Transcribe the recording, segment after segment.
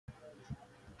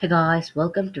Hey guys,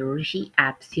 welcome to Rishi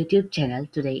App's YouTube channel.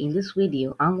 Today in this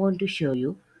video, I'm going to show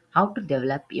you how to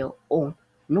develop your own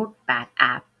Notepad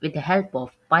app with the help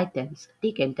of Python's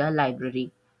tkinter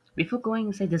library. Before going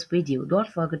inside this video, don't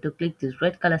forget to click this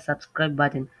red color subscribe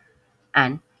button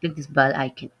and click this bell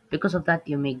icon. Because of that,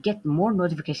 you may get more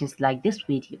notifications like this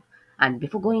video. And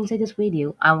before going inside this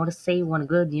video, I want to say one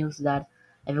good news that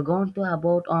if you go to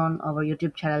about on our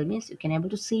YouTube channel means you can able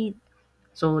to see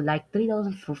so like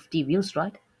 3050 views,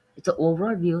 right? It's the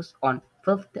overall views on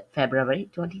 5th February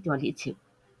 2022.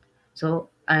 So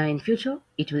in future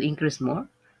it will increase more.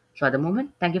 So at the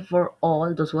moment, thank you for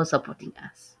all those who are supporting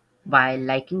us by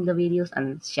liking the videos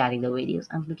and sharing the videos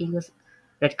and clicking this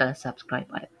red color subscribe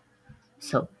button.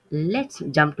 So let's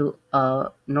jump to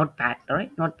Notepad,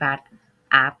 alright? Notepad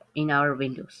app in our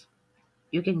Windows.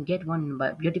 You can get one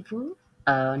beautiful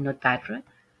notepad, right?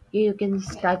 Here you can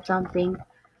type something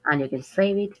and you can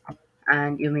save it,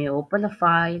 and you may open the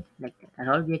file like that, and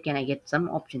all you can I get some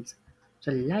options.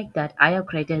 So like that, I have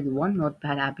created one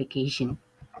notepad application.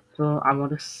 So I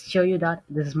want to show you that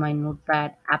this is my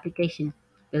notepad application.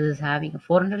 This is having a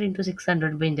 400 into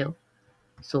 600 window.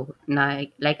 So now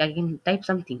like I can type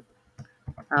something.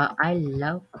 I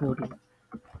love coding.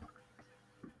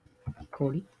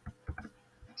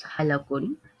 So I love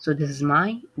coding. So this is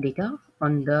my data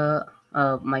on the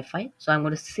my file. So I'm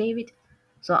going to save it.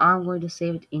 So I'm going to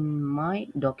save it in my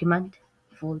document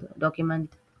folder,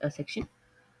 document section.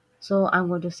 So I'm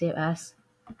going to save as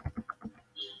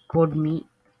code me.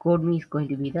 Code me is going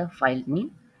to be the file name,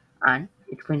 and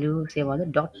it's going to save on the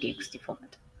 .txt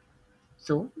format.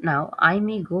 So now I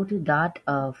may go to that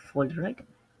folder, right?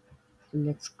 So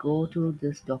let's go to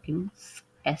this documents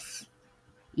S.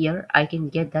 Here I can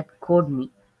get that code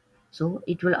me. So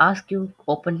it will ask you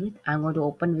open with. I'm going to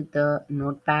open with the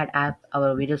Notepad app,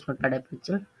 our Windows Notepad app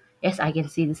itself. Yes, I can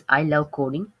see this. I love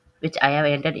coding, which I have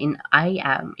entered in. I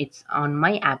am. It's on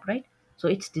my app, right? So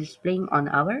it's displaying on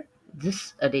our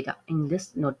this data in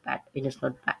this Notepad, Windows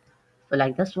Notepad. So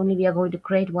like this only we are going to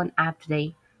create one app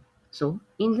today. So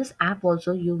in this app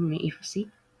also you may if you see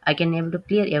I can able to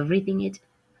clear everything.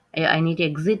 I need to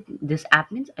exit this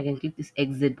app means I can click this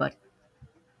exit button,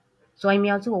 so I may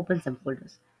also open some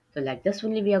folders. So like this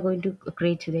only we are going to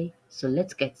create today. So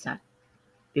let's get started.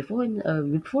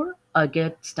 Before I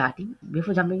get starting,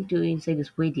 before jumping to inside this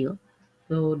video,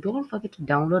 so don't forget to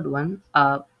download one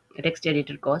text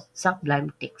editor called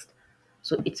Sublime Text.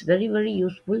 So it's very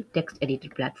useful text editor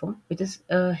platform which is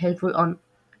helpful on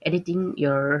editing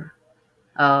your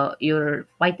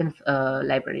Python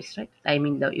libraries, right? I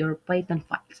mean your Python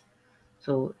files.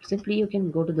 So simply you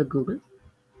can go to the Google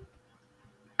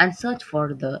and search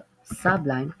for the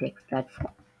Sublime Text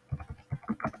platform,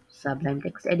 Sublime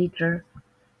Text Editor,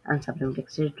 and Sublime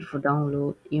Text Editor for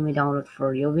download. You may download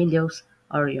for your Windows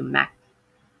or your Mac.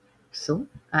 So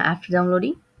after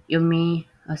downloading, you may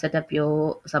set up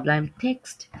your Sublime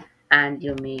Text and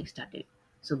you may start it.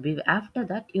 So after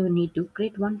that, you need to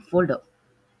create one folder.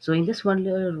 So in this one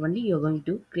folder only, you're going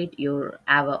to create your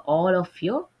have all of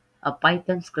your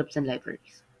Python scripts and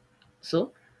libraries.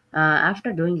 So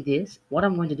after doing this, what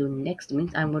I'm going to do next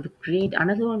means I'm going to create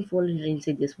another one folder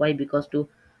inside this. Why? Because to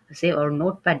save our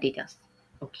notepad data.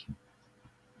 Okay,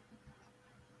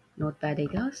 notepad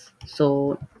data.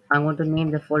 So I'm going to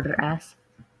name the folder as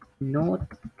note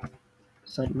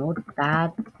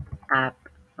notepad app.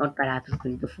 Notepad app is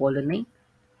going to folder name.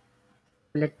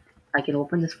 Let I can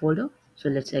open this folder. So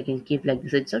let's I can keep like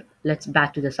this itself. Let's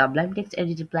back to the Sublime Text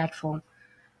Editor platform.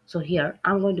 So here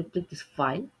I'm going to click this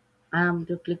file. I'm going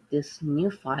to click this new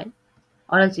file,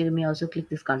 or else you may also click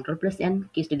this Control plus N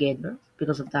keys together.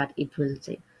 Because of that it will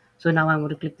say. So now I'm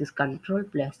going to click this Control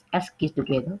plus S keys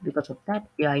together. Because of that,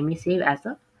 yeah, I may save as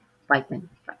a Python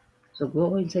file. So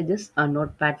go inside this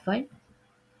notepad file,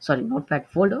 sorry, notepad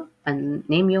folder, and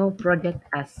name your project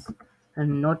as a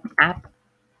note app,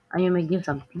 and you may give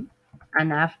something,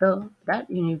 and after that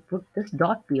you need to put this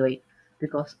 .py,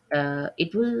 because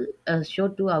it will show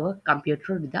to our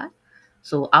computer that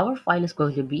so our file is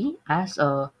going to be as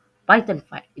a Python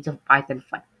file. It's a Python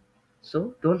file,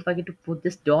 so don't forget to put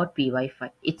this .py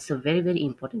file. It's a very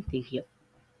important thing here.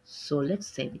 So let's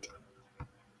save it.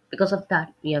 Because of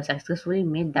that, we have successfully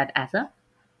made that as a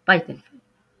Python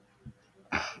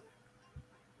file.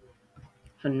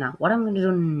 So now what I'm going to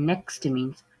do next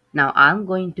means now I'm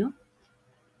going to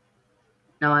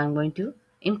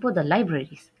import the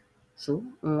libraries. So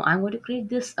I'm going to create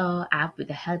this app with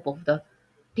the help of the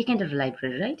tkinter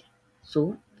library, right?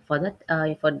 So for that,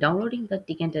 for downloading the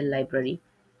tkinter library,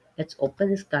 let's open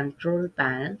this control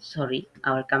panel. Sorry,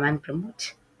 our command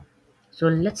prompt. So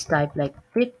let's type like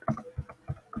pip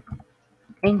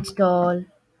install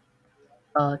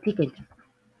tkinter.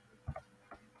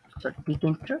 So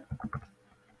tkinter,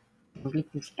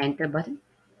 click this enter button.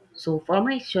 So for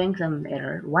my showing some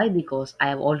error, why? Because I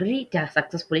have already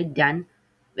successfully done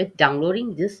with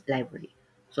downloading this library.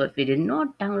 So if we did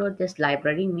not download this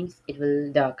library, means it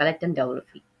will collect and download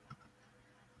fee.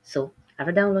 So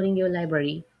after downloading your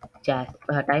library, just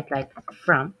type like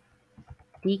from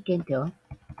tkinter.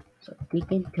 So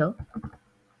tkinter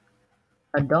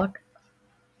a dot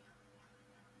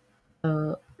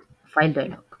uh, file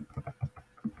dialog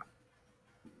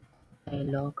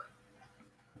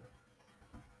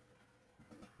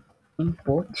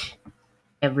import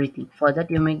everything. For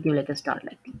that, you may give like a start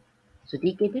like this. So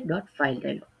tkinter.file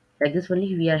dialog. Like this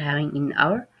only we are having in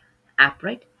our app,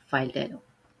 right? File dialog.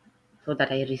 So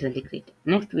that I recently created.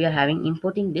 Next, we are having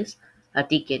importing this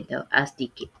tkinter as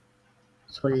tk.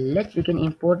 So let's we can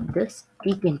import this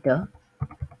tkinter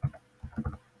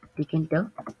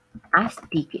as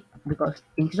tk, because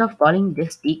instead of calling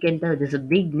this tkinter, this is a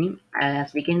big name,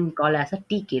 as we can call as a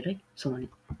tk, right? So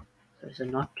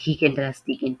not tkinter as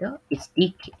tkinter, it's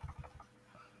tk.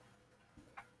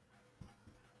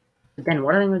 Then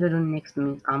what I'm going to do next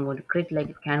means I'm going to create like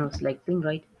a canvas like thing,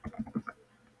 right?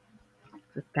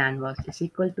 So canvas is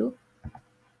equal to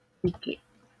tk.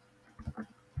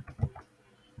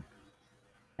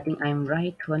 I think I'm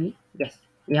right only. Yes,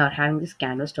 we are having this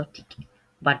canvas.tk.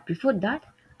 But before that,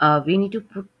 we need to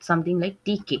put something like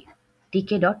tk.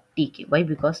 tk.tk. Why?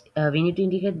 Because we need to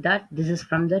indicate that this is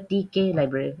from the tk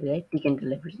library, right? tk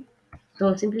library.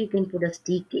 So simply you can put as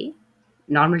tk,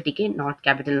 normal tk, not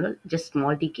capital L, just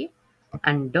small tk,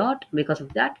 and dot. Because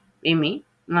of that, we may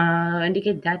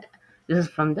indicate that this is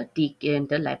from the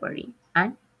tkinter library,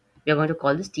 and we are going to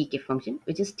call this tk function,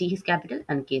 which is t is capital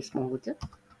and k is small with it,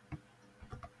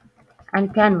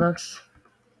 and canvas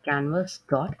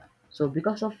dot. So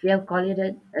because of we have called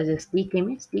it as a tk,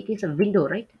 means tk is a window,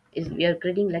 right? Is we are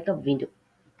creating like a window.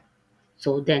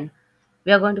 So then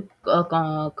we are going to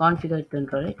configure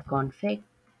it, right? Config.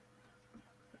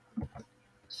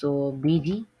 So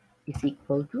bg is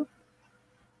equal to,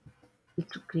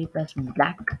 it's to create as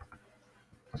black.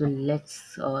 So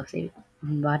let's save it.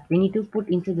 But we need to put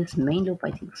into this main loop,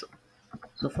 I think so.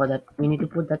 So for that, we need to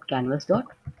put that canvas dot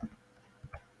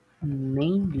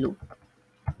main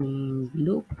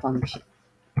loop function.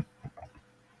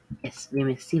 Yes, we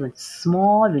may see one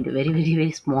small window, very, very,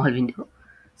 very small window.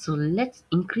 So let's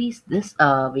increase this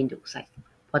window size.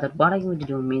 For that, what I'm going to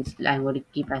do means I'm going to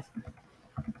keep as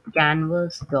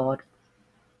canvas dot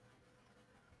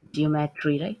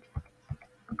geometry, right?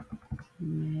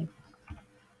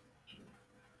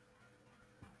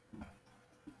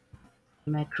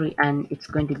 Geometry, and it's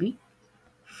going to be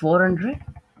 400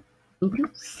 into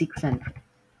 600.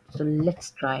 So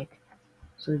let's try it.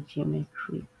 So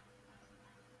geometry.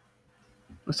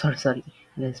 Oh, sorry,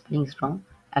 the spelling is wrong.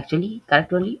 Actually,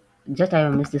 correct only. Just I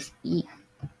have missed this E.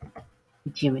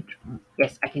 Geometry.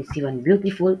 Yes, I can see one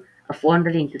beautiful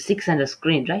 400 into 600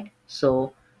 screen, right?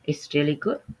 So it's really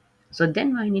good. So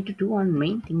then I need to do one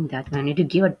main thing, that I need to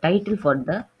give a title for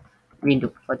the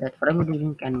window. For that, what I'm going to do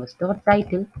in canvas dot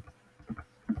title.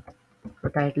 So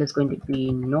title is going to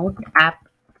be note app.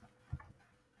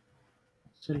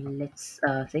 So let's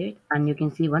save it, and you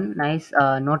can see one nice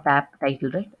note app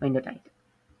title, right? Window title.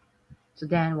 So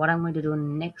then what I'm going to do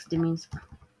next means,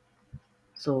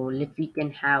 so let we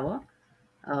can have a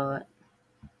uh,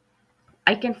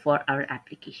 icon for our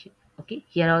application. Okay,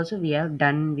 here also we have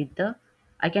done with the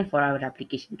icon for our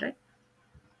application, right?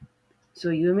 So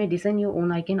you may design your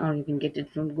own icon, or you can get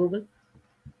it from Google.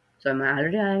 So I'm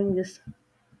already having this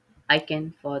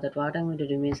icon. For that, what I'm going to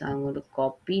do is I'm going to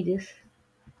copy this.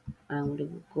 I'm going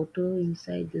to go to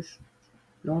inside this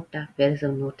note app. Where is the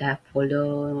note app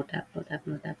folder? Note app.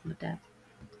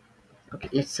 Okay,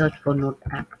 let's search for note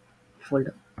app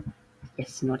folder.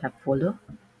 Yes, note app folder.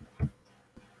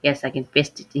 Yes, I can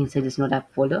paste it inside this note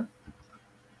app folder.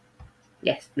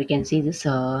 Yes, we can see this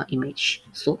image.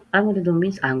 So I'm going to do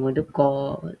means I'm going to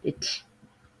call it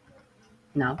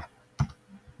now.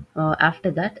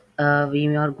 After that,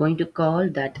 we are going to call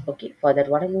that. Okay, for that,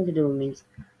 what I'm going to do means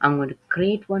I'm going to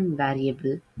create one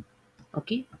variable.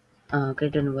 Okay,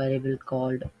 create a variable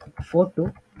called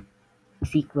photo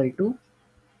is equal to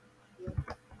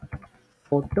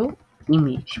photo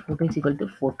image. Photo is equal to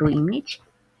photo image,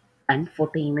 and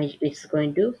photo image is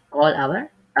going to call our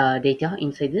data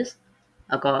inside this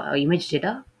image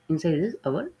data inside this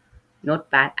our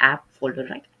notepad app folder,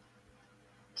 right?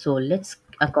 So let's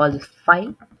call this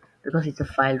file, because it's a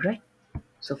file, right?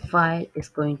 So file is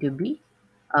going to be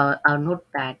our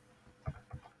notepad,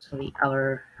 sorry,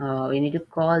 our we need to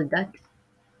call that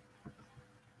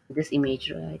this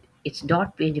image, right? it's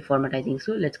 .png format, I think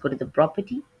so. Let's go to the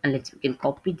property and we can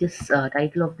copy this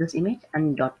title of this image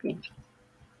and .png.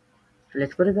 So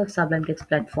let's go to the Sublime Text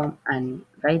platform and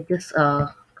write this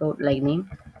code like name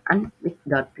and with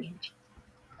 .png.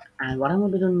 And what I'm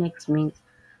going to do next means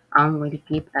I'm going to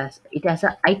keep as it as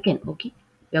an icon. Okay,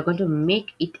 we are going to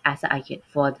make it as an icon.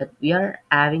 For that, we are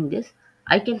having this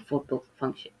icon photo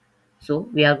function. So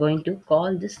we are going to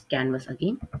call this canvas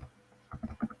again.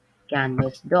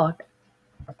 Canvas dot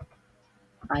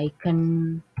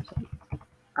icon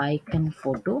icon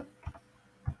photo,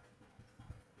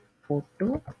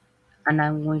 and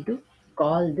I'm going to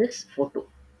call this photo.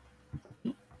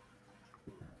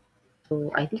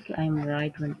 So I think I'm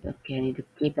right when okay, I need to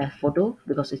keep as photo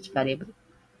because it's variable.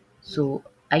 So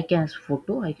I can as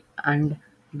photo and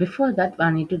before that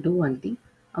I need to do one thing.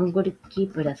 I'm going to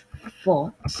keep it as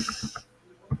force.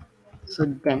 So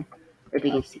then that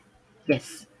you can see.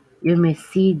 Yes, you may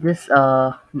see this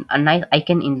a nice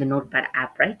icon in the Notepad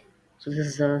app, right? So this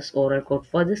is the overall code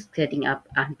for this setting up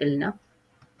until now.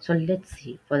 So let's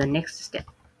see for the next step.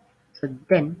 So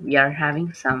then we are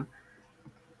having some.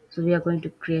 So we are going to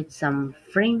create some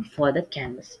frame for the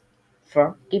canvas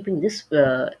for keeping this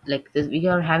like this. We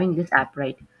are having this app,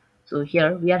 right? So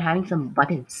here we are having some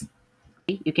buttons.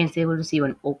 You can say able to see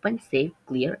one open, save,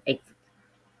 clear, exit.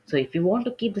 So if you want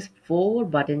to keep this four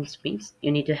buttons means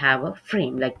you need to have a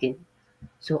frame like this.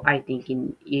 So I think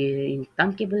in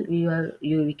Thunkable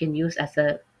we can use as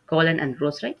a colon and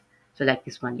rows, right? So like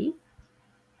this only.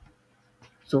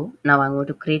 So now I'm going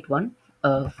to create one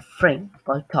frame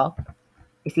called top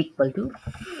is equal to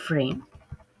frame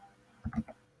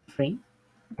frame.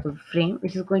 So frame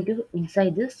is going to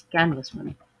inside this canvas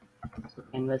one. So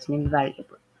canvas name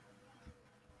variable.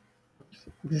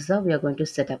 This is how we are going to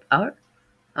set up our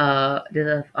this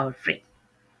is our frame.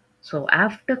 So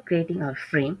after creating our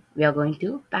frame, we are going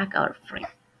to pack our frame.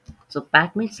 So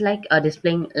pack means like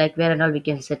displaying like where and all we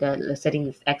can set a setting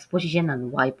this x position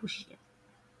and y position.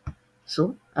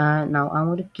 So now I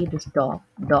want to keep this dot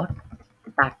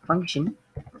pack function.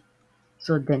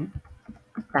 So then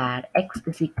pad x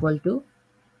is equal to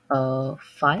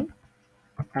 5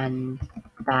 and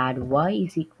pad y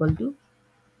is equal to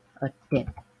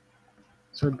 10.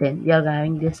 So then we are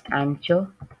having this answer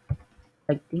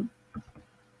like thing.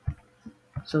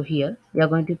 So here we are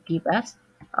going to keep as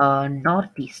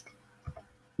northeast.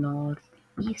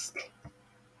 Northeast.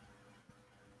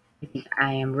 I think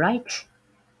I am right.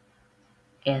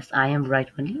 Yes, I am right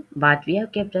only. But we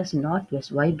have kept as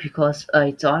northwest. Why? Because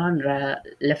it's all on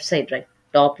left side, right?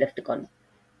 Top left corner.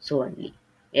 So only.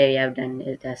 Yeah, we have done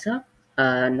it as a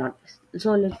northwest.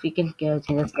 So let's we can change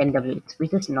as NW,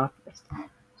 which is northwest.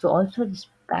 So also this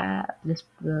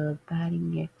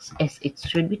padding x, yes, it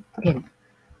should be 10,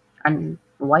 and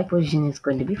y position is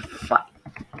going to be 5.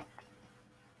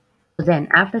 So then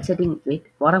after setting it,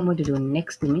 what I'm going to do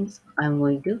next means I'm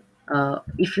going to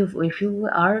if you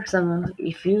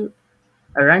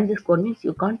run this code means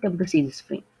you can't able to see this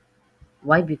frame.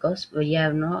 Why? Because we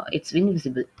have no it's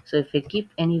invisible. So if we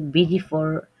keep any bg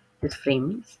for this frame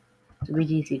means so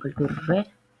bg is equal to red.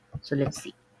 So let's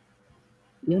see.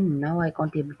 Even now I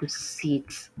can't able to see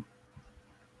it.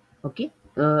 Okay.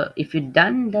 If you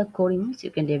done the coding means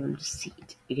you can be able to see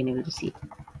it. You can able to see it.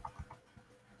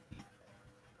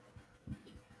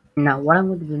 Now what I'm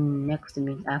going to do next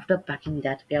means after packing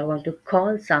that we are going to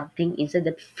call something inside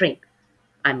that frame.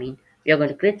 I mean we are going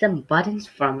to create some buttons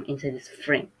from inside this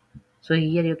frame. So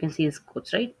here you can see this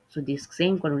codes, right? So this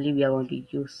same code only we are going to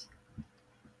use.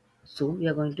 So we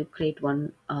are going to create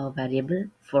one variable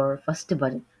for first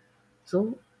button.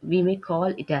 So we may call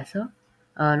it as a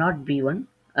not b1.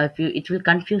 If you it will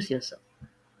confuse yourself.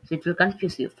 So it will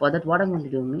confuse you. For that, what I'm going to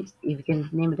do means if you can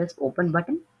name it as open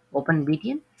button, open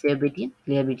btn, save btn,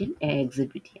 clear btn, and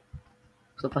exit btn.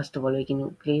 So first of all, we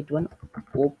can create one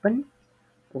open.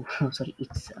 Oh, sorry,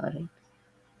 it's right.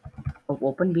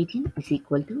 Open btn is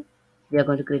equal to. We are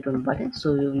going to create one button.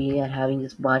 So we are having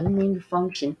this button named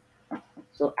function.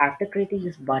 So after creating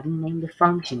this button named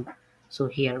function, so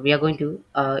here we are going to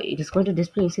it is going to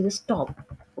display inside the stop.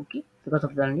 Okay, because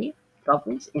of the only stop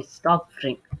means it's stop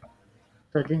frame.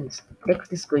 So this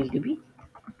text is going to be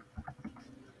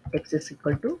text is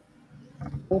equal to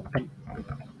open,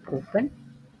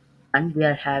 and we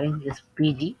are having this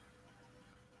bg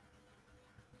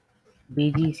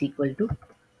is equal to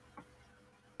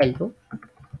hello,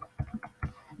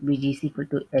 bg is equal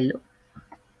to hello,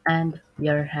 and we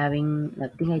are having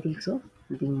nothing, I think so,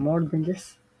 nothing more than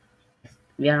this.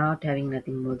 We are not having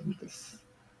nothing more than this.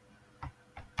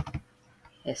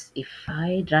 Yes, if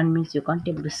I run means you can't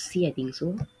able to see, I think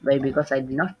so. Why? Because I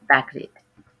did not pack it.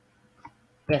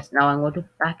 Yes, now I'm going to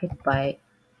pack it by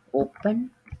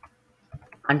open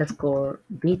underscore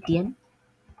btn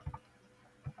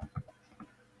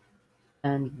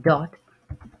and dot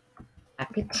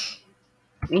package.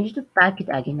 We need to pack it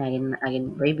again.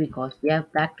 Why? Because we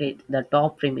have packed it the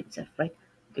top frame itself, right?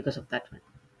 Because of that one.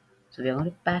 So we are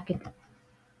going to pack it.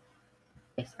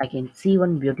 Yes, I can see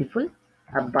one beautiful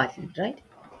button, right?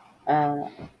 Uh,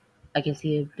 I can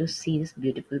see able to see this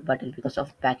beautiful button because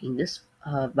of packing this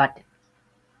button.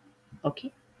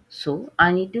 Okay, so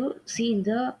I need to see in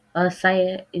the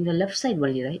side in the left side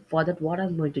only, right? For that, what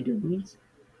I'm going to do means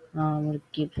I'm going to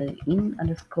keep the in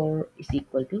underscore is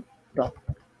equal to top.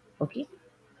 Okay,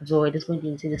 so it is going to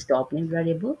insert the stop name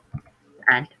variable,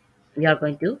 and we are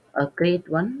going to create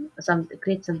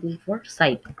something for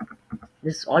side.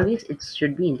 This always it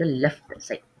should be in the left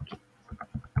side. Okay,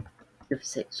 left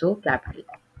side. So capital.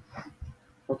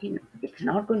 Okay, it's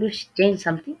not going to change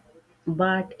something,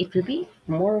 but it will be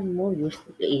more and more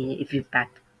useful if you pack.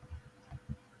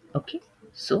 Okay,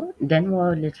 so then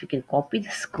we can copy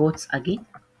this codes again,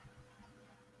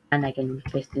 and I can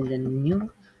paste in the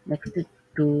new next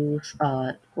to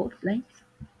code lines.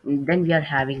 Then we are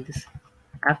having this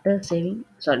after saving.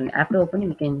 Sorry, after opening,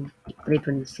 we can click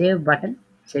on save button,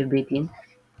 save btn,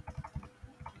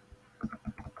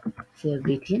 save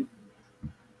btn.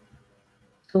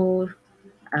 So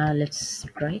let's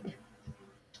try it.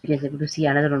 You can able to see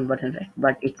another one button, right?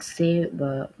 But it's save.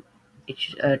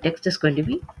 Text is going to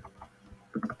be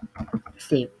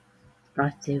save,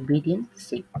 not save btn,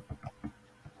 save.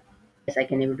 Yes, I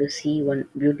can able to see one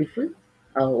beautiful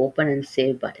open and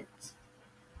save buttons.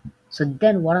 So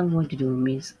then what I'm going to do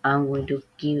means I'm going to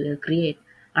create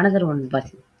another one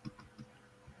button.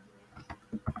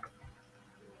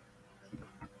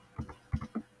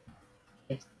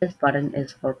 Yes, this button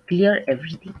is for clear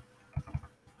everything.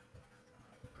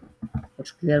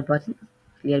 It's clear button,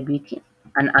 clear btn,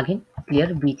 and again clear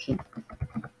btn,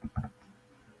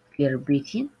 clear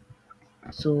btn.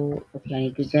 So okay, I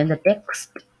need to change the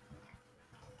text.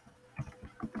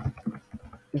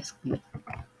 Yes, clear.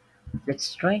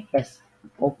 Let's try. Yes,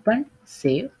 open,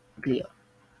 save, clear.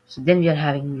 So then we are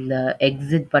having the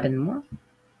exit button more.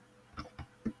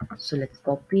 So let's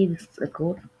copy this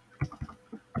code,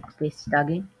 paste it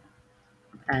again,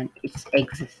 and it's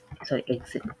exit. Sorry,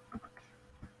 exit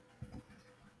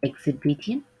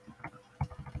btn,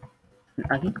 and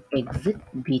again exit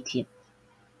btn.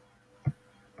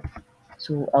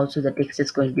 So also the text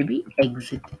is going to be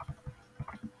exit.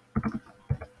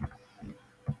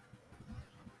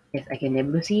 Yes, I can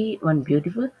able to see one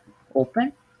beautiful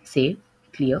open, save,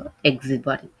 clear, exit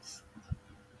buttons.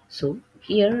 So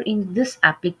here in this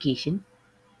application,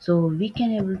 so we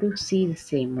can able to see the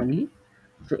same only.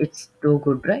 So it's so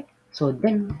good, right? So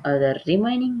then the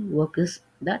remaining work is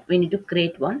that we need to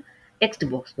create one text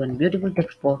box, one beautiful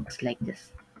text box like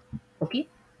this. Okay,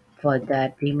 for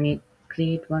that we may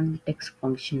create one text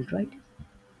function, right?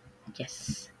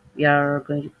 Yes, we are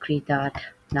going to create that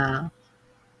now.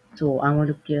 So I'm going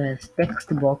to give a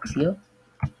text box here.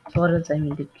 So else I'm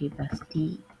going to keep as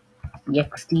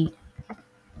txt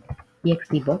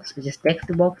box, which is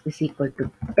text box is equal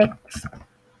to text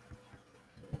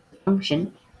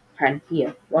function. And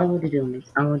here, what I'm going to do is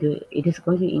I'm going to it is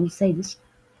going to inside this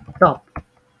top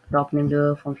name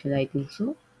the function. I think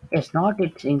so. Yes, not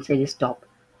it's inside this top.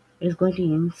 It is going to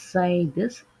inside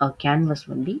this canvas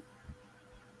only,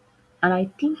 and I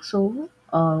think so.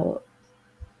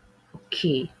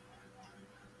 Okay,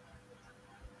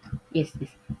 yes.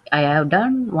 I have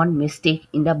done one mistake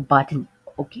in the button.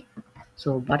 Okay,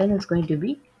 so button is going to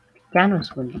be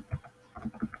canvas only.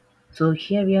 So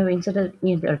here we have inserted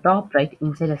in the top right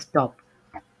inside a stop.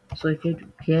 So if you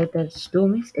here the two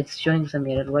means it's showing some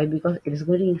error. Why? Because it is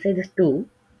going to inside this two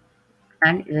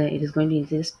and it is going to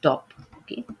inside this top.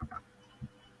 Okay,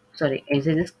 sorry,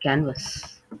 inside this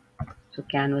canvas. So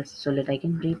canvas. So that I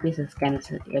can replace this canvas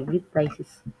at every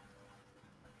places.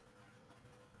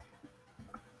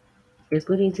 It's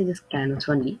going to inside this canvas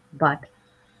only, but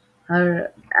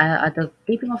at the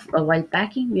keeping of while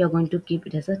packing, we are going to keep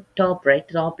it as a top right,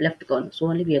 top left corner. So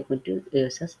only we are going to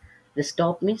use as this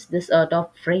top means this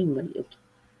top frame only. Okay.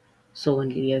 So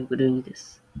only we are doing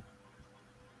this.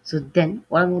 So then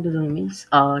what I'm going to do means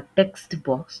text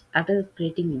box. After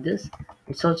creating this,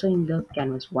 it's also in the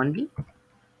canvas only.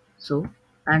 So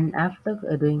and after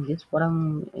doing this, what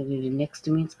I'm next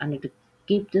means I need to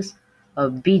keep this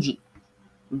BG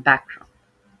background.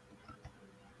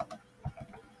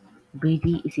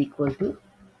 BG is equal to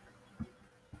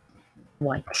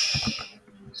white.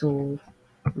 So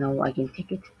now I can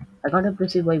take it. I got a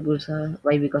proceed by Bursa.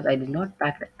 Why? Because I did not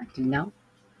pack it until now,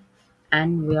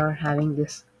 and we are having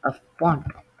this a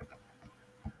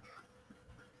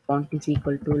font is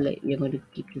equal to, like, we are going to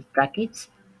keep this brackets,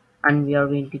 and we are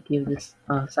going to give this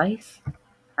size,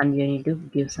 and we need to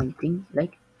give something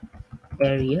like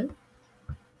Arial,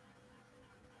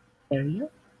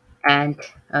 Arial, and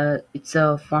it's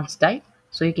a font style,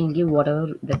 so you can give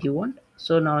whatever that you want.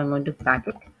 So now I'm going to pack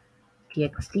it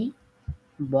txt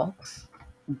box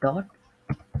dot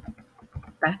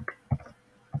pack,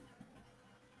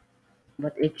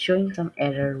 but it's showing some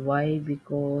error. Why?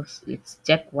 Because let's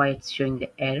check why it's showing the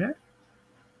error.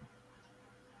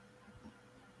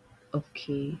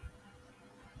 Okay,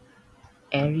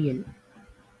 Arial.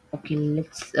 Okay,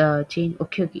 let's change.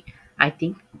 Okay, okay. I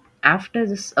think after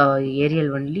this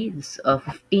Arial only, this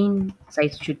 15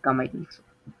 size should come. I think so.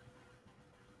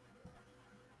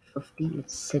 15.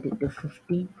 Let's set it to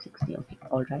 15, 16. Okay,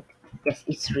 all right. Yes,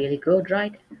 it's really good,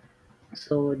 right?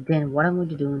 So then, what I'm going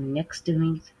to do next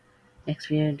means, next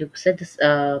we are going to set this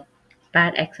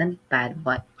pad x and pad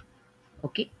y.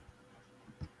 Okay,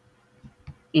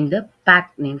 in the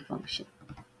pack name function,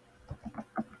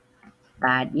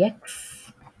 pad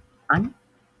x and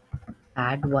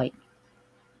pad y,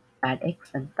 pad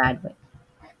x and pad y.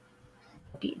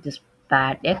 Okay, this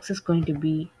pad x is going to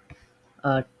be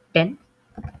 10,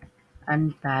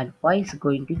 and pad y is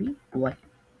going to be y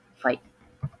 5.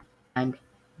 And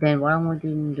then what I'm going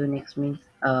to do next means,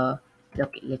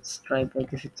 okay, let's try by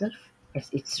this itself. Yes,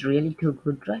 it's really too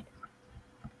good, right?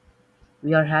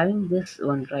 We are having this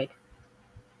one, right?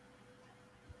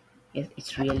 Yes,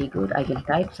 it's really good. I can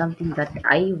type something that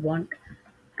I want,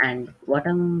 and what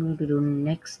I'm going to do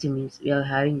next means we are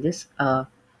having this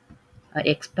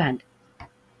expand.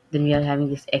 Then we are having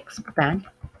this expand.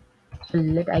 So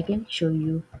let I can show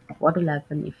you what will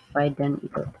happen if I done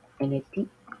without anything.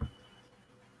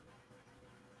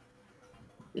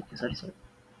 Okay, sorry, sorry.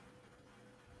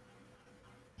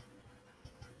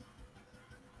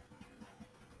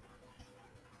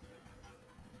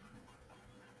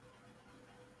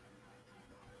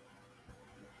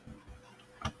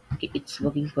 Okay, it's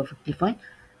working perfectly fine.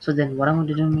 So then what I'm going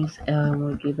to do is I'm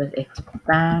going to give us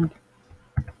expand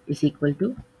is equal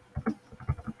to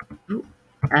true,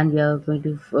 and we are going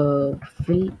to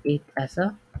fill it as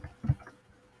a,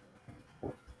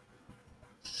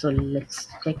 so let's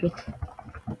check it.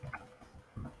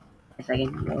 Yes, I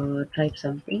can type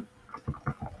something.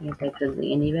 I can type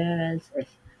something anywhere else. Yes,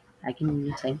 I can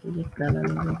use something like blah, blah,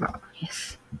 blah, blah, blah.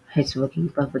 Yes, it's working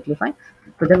perfectly fine.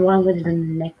 So then what I'm going to do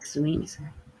next means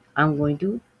I'm going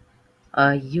to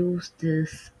use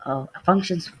this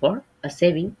functions for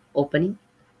saving, opening,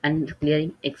 and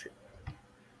clearing exit.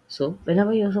 So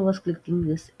whenever user was clicking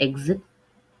this exit,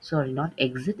 sorry, not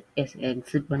exit, yes,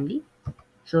 exit only.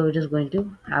 So it is going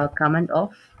to have a command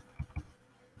of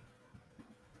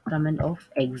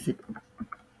exit.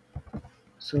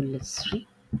 So let's see.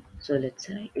 So let's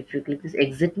say if you click this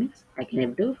exit means I can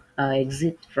able to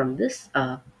exit from this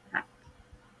app.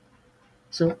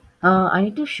 So I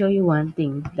need to show you one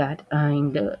thing that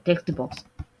in the text box.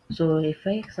 So if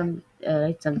I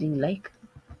write something like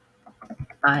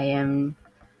I am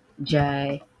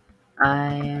Jai,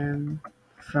 I am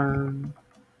from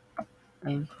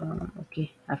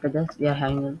okay. After this, we are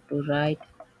having to write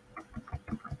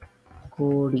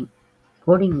coding.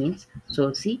 Coding means,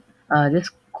 so see, this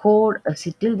code,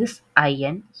 see, till this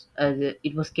in,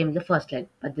 it was came in the first line,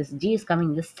 but this g is coming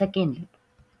in the second line.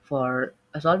 For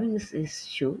solving this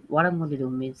issue, what I'm going to do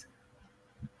means,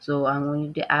 so I'm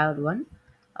going to add one,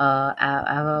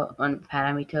 have a one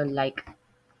parameter like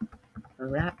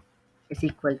wrap is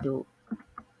equal to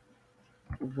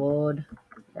word,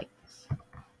 like this.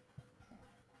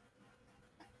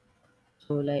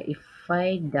 So like if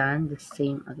I done the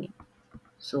same again,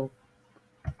 so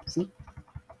see,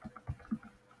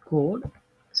 code.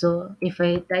 So if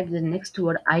I type the next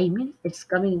word I means it's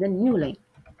coming in the new line.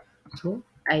 So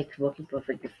it's working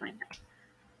perfectly fine.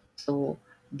 So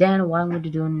then what I'm going to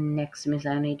do next means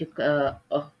I need to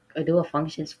do a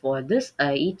functions for this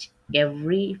each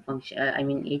every function. I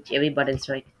mean each every buttons,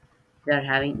 right? We are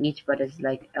having each button is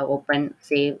like open,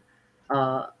 save.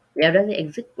 We have done the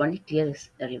exit only clear is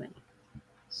the remaining.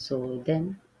 So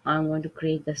then I'm going to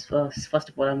create this first. First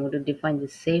of all, I'm going to define the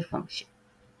save function.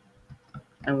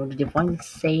 I'm going to define the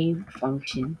save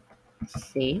function.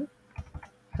 Save.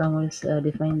 So I'm going to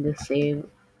define the save.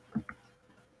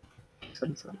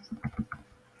 Sorry.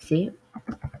 Save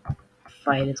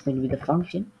file is going to be the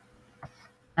function,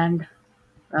 and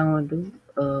I'm going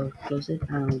to close it.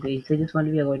 I'm going to inside this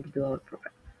one we are going to do our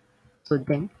program. So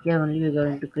then here only we are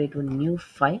going to create one new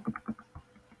file.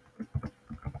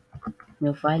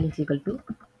 New file is equal to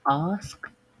ask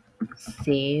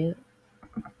save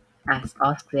as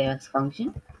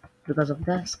function because of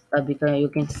that, because you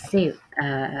can save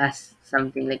as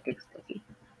something like text. Okay,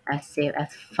 as save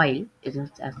as file is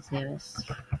not as save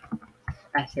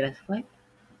as file.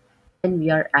 Then we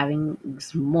are having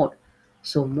this mode.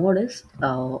 So mode is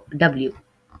w.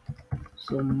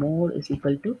 So mode is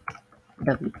equal to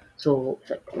w. So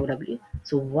sorry, w.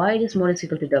 So why this mode is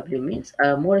equal to w means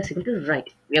mode is equal to write.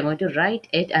 We are going to write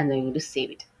it and then we're going to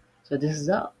save it. So this is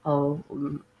the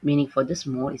meaning for this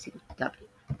mode is equal to w.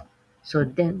 So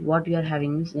then what we are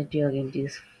having is that we are going to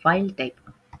use file type.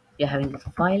 We are having this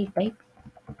file type.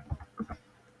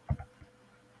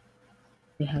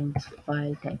 We are having this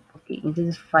file type. Okay, into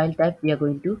this file type we are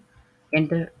going to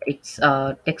enter its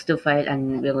text to file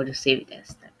and we are going to save it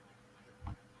as that.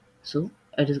 So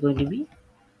it is going to be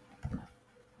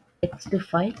text to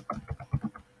file,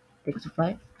 text to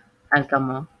file, and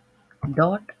comma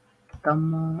dot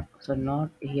comma. So not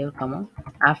here comma.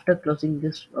 After closing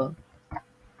this, so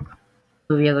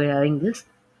we are having this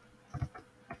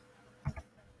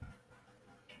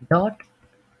dot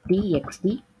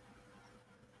txt,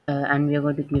 and we are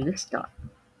going to give this star.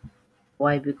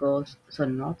 Why? Because so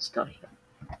not star here.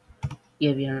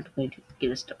 Here we are not going to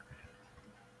give a star.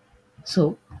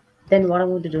 So then what I'm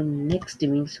going to do next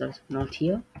means not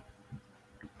here.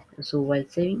 So while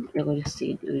saving, we're going to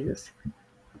say do this.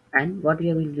 And what we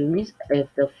are going to do is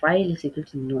if the file is equal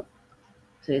to no,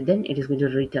 so then it is going to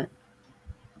return.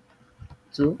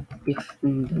 So if the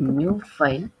new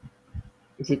file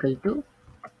is equal to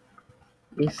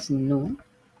this no,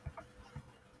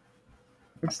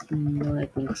 I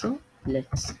think so.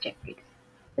 Let's check it.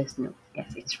 This no,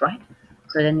 yes, it's right.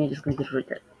 So then it is going to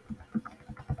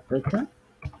return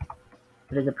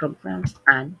to the programs,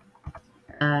 and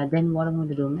then what I'm going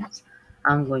to do is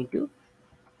I'm going to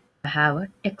have a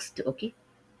text. Okay,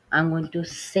 I'm going to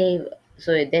save.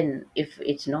 So then if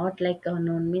it's not like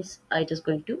unknown means I just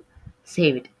going to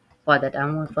save it. For that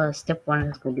I'm going for step one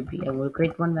is going to be I will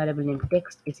create one variable named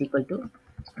text is equal to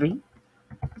string.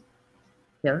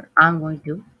 Here I'm going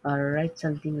to write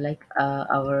something like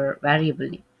our variable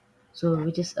name. So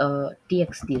which is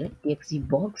txt, right? Txt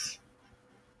box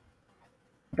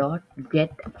dot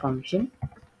get function.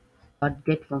 Dot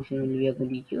get function will we are going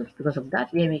to use. Because of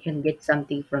that we can get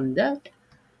something from that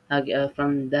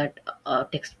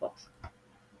text box.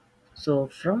 So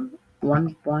from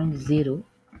 1.0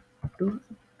 to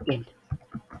end.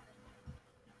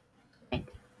 End.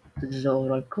 So this is the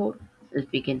overall code.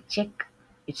 If we can check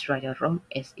it's right or wrong,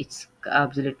 yes, it's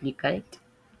absolutely correct.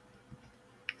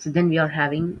 So then we are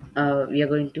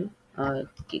going to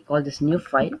call this new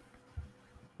file.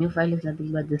 New file is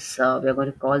nothing but this. We are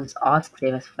going to call this ask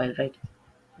save as file, right?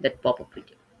 That pop up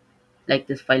video, like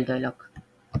this file dialog.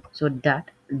 So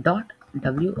that dot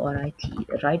write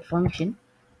the write function.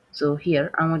 So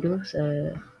here I'm going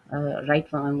to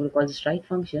I'm going to call this write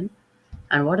function.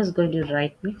 And what is going to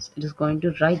write means it is going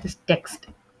to write this text.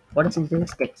 What is inside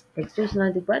this text? Text is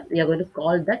nothing but we are going to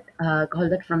call that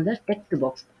from the text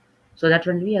box. So that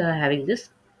when we are having this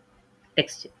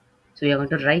text. So we are going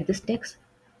to write this text,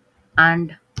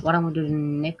 and what I'm going to do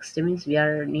next means we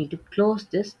are need to close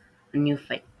this new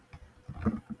file.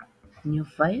 New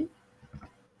file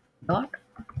dot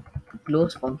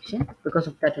close function. Because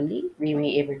of that only we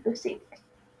may able to save it.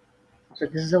 So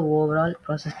this is the overall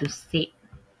process to save.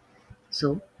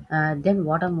 So then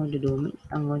what I'm going to do means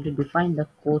I'm going to define the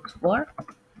codes for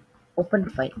open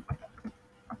file.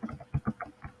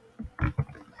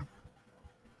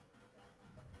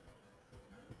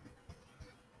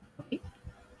 Okay.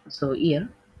 So here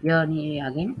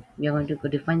again we are going to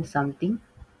define something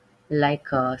like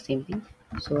same thing.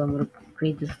 So I'm going to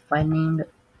create this file named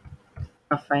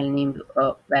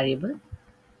variable,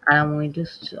 and I'm going to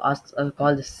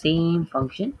call the same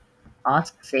function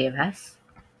ask save as.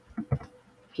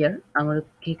 Here I'm going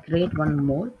to create one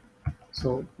more.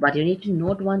 So but you need to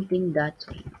note one thing that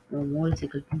sorry, no more is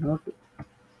equal to no two.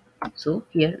 So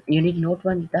here you need to note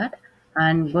one that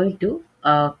I'm going to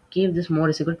give this more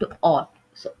is equal to or.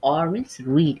 So or means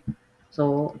read.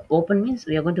 So open means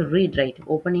we are going to read, right?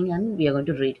 Opening and we are going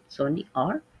to read. So only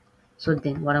or. So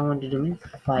then what I'm going to do means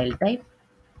file type.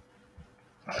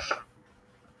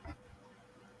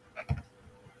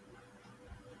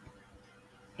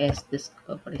 Yes, this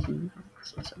operation.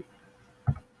 So sorry.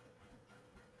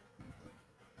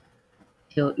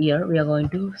 So here we are going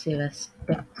to save as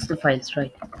text files,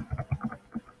 right?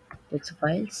 Text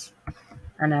files.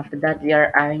 And after that we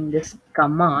are adding this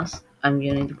commas. I'm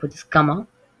going to put this comma.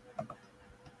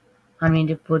 I'm going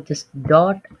to put this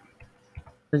dot.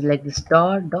 It's like the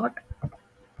star dot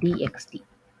txt.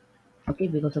 Okay,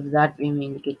 because of that we may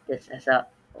indicate this as a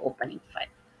opening file.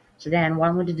 So then what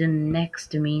I'm going to do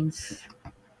next means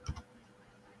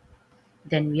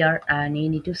then we are you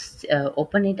need to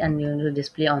open it and you need to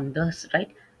display on this,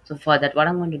 right? So for that, what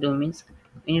I'm going to do means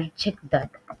we need to check that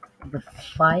the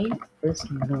file is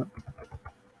no.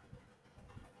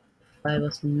 File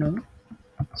was no,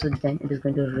 so then it is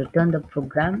going to return the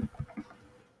program.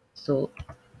 So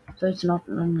so it's not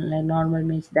like normal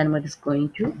means then what is going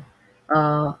to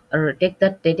take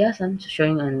that data and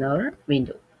showing on our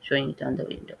window, showing it on the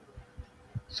window.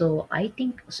 So I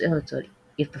think sorry,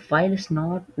 if the file is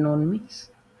not known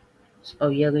means, so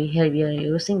we are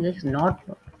using this not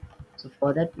known. So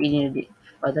for that we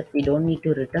don't need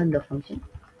to return the function.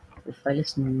 The file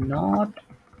is not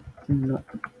known.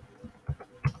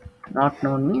 Not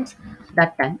known means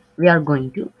that time we are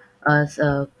going to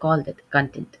call that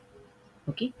content.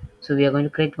 Okay, so we are going to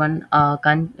create one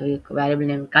variable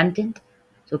named content.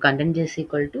 So content is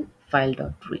equal to file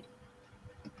dot read.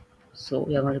 So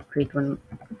we are going to create one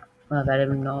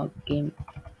variable now game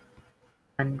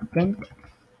content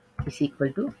is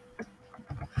equal to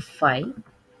file.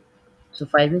 So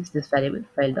file means this variable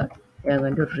file dot we are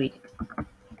going to read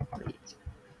it.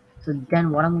 So then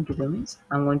what I'm going to do means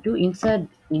I'm going to insert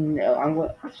in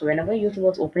so whenever user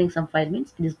was opening some file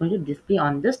means it is going to display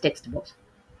on this text box.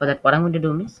 For that, what I'm going to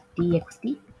do means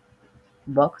txt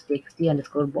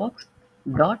underscore box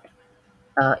dot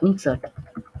insert.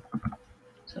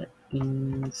 So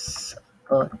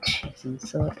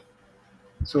insert.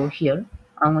 So here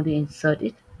I'm going to insert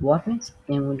it. What means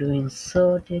I'm going to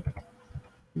insert it.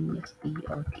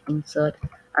 Insert,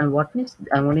 and what means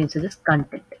I'm going to insert this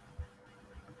content.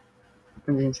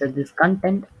 I'm going to insert this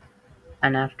content,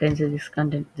 and after insert this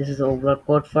content, this is the overall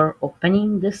code for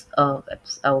opening this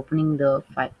opening the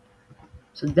file.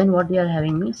 So then what we are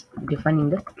having means defining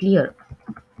the clear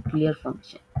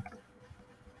function.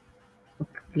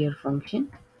 Clear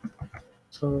function.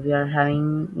 So we are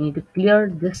having we need to clear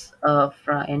this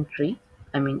entry.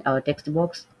 I mean our text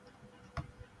box.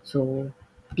 So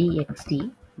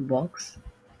txt box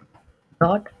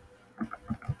dot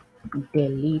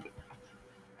delete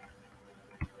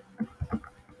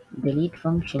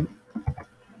function.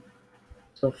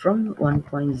 So from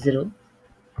 1.0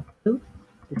 to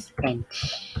this end.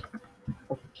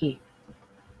 Okay,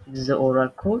 this is the overall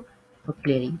code for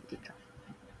clearing data.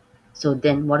 So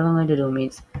then what I'm going to do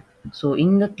means, so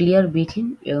in the clear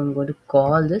between, I'm going to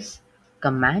call this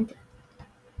command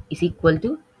is equal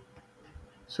to,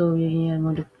 so we are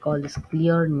going to call this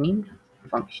clear named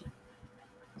function.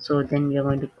 So then we are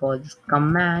going to call this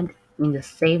command in the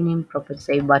save name proper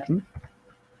save button.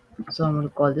 So I'm going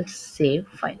to call this save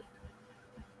file.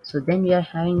 So then we are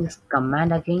having this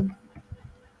command again.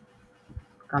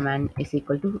 Command is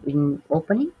equal to in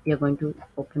opening, we are going to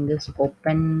open this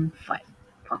open file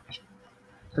function.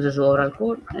 So this is overall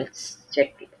code. Let's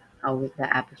check it how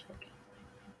the app is working.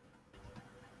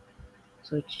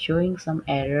 So it's showing some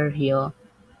error here.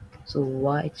 So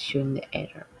why it's showing the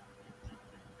error?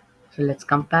 So let's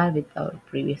compare with our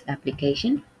previous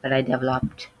application that I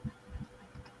developed.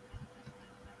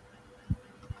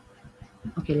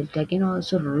 Okay, I can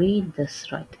also read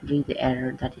this, right? Read the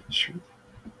error that it showed.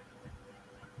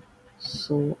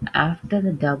 So after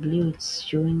the W, it's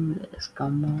showing this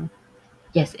comma.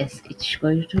 Yes, it's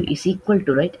going to is equal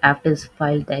to, right? After this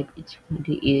file type, it's going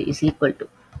to is equal to.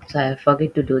 So I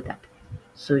forget to do that.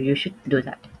 So you should do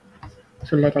that.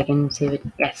 So let I can save it.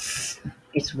 Yes,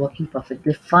 it's working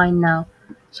perfectly fine now.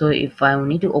 So if I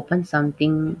need to open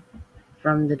something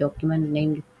from the document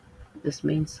named, this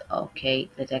means okay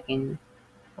that I can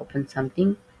open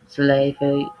something. So like if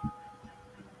I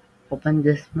open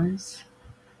this means,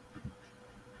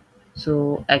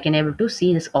 so I can able to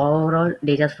see this overall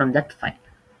data from that file.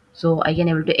 So I can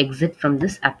able to exit from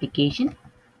this application.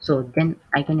 So then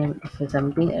I can able,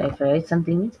 if I write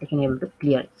something means I can able to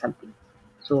clear something.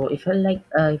 So if I like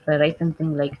if I write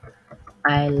something like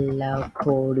I love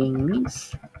coding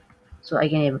means, so I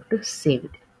can able to save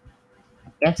it.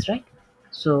 Yes, right?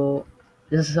 So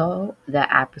this is how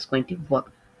the app is going to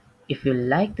work. If you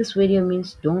like this video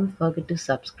means don't forget to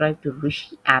subscribe to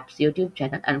Rishi Apps YouTube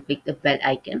channel and click the bell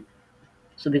icon.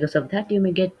 So because of that you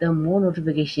may get the more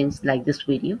notifications like this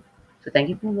video. So thank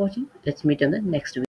you for watching. Let's meet on the next video.